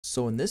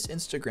So in this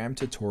Instagram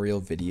tutorial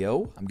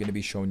video, I'm going to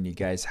be showing you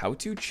guys how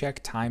to check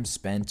time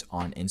spent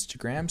on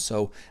Instagram.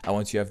 So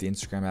once you have the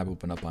Instagram app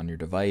open up on your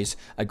device,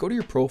 go to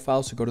your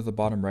profile. So go to the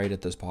bottom right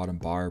at this bottom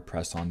bar,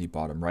 press on the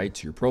bottom right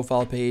to your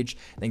profile page,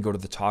 then go to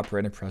the top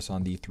right and press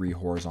on the three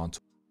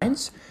horizontal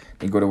lines,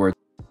 then go to where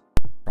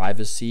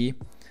privacy.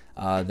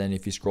 Then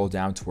if you scroll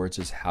down towards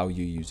this how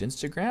you use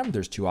Instagram,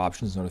 there's two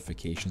options,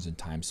 notifications and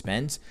time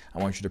spent. I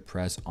want you to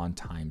press on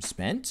time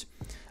spent.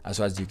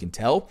 So as you can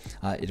tell,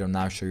 it'll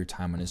now show your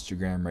time on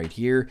Instagram right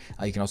here.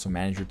 You can also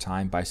manage your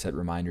time by set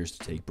reminders to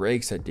take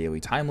breaks, set daily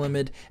time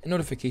limit, and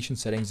notification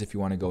settings if you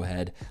want to go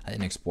ahead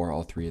and explore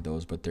all three of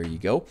those. But there you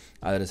go.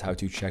 That is how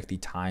to check the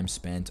time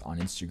spent on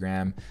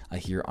Instagram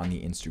here on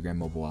the Instagram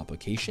mobile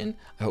application.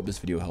 I hope this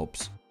video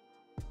helps.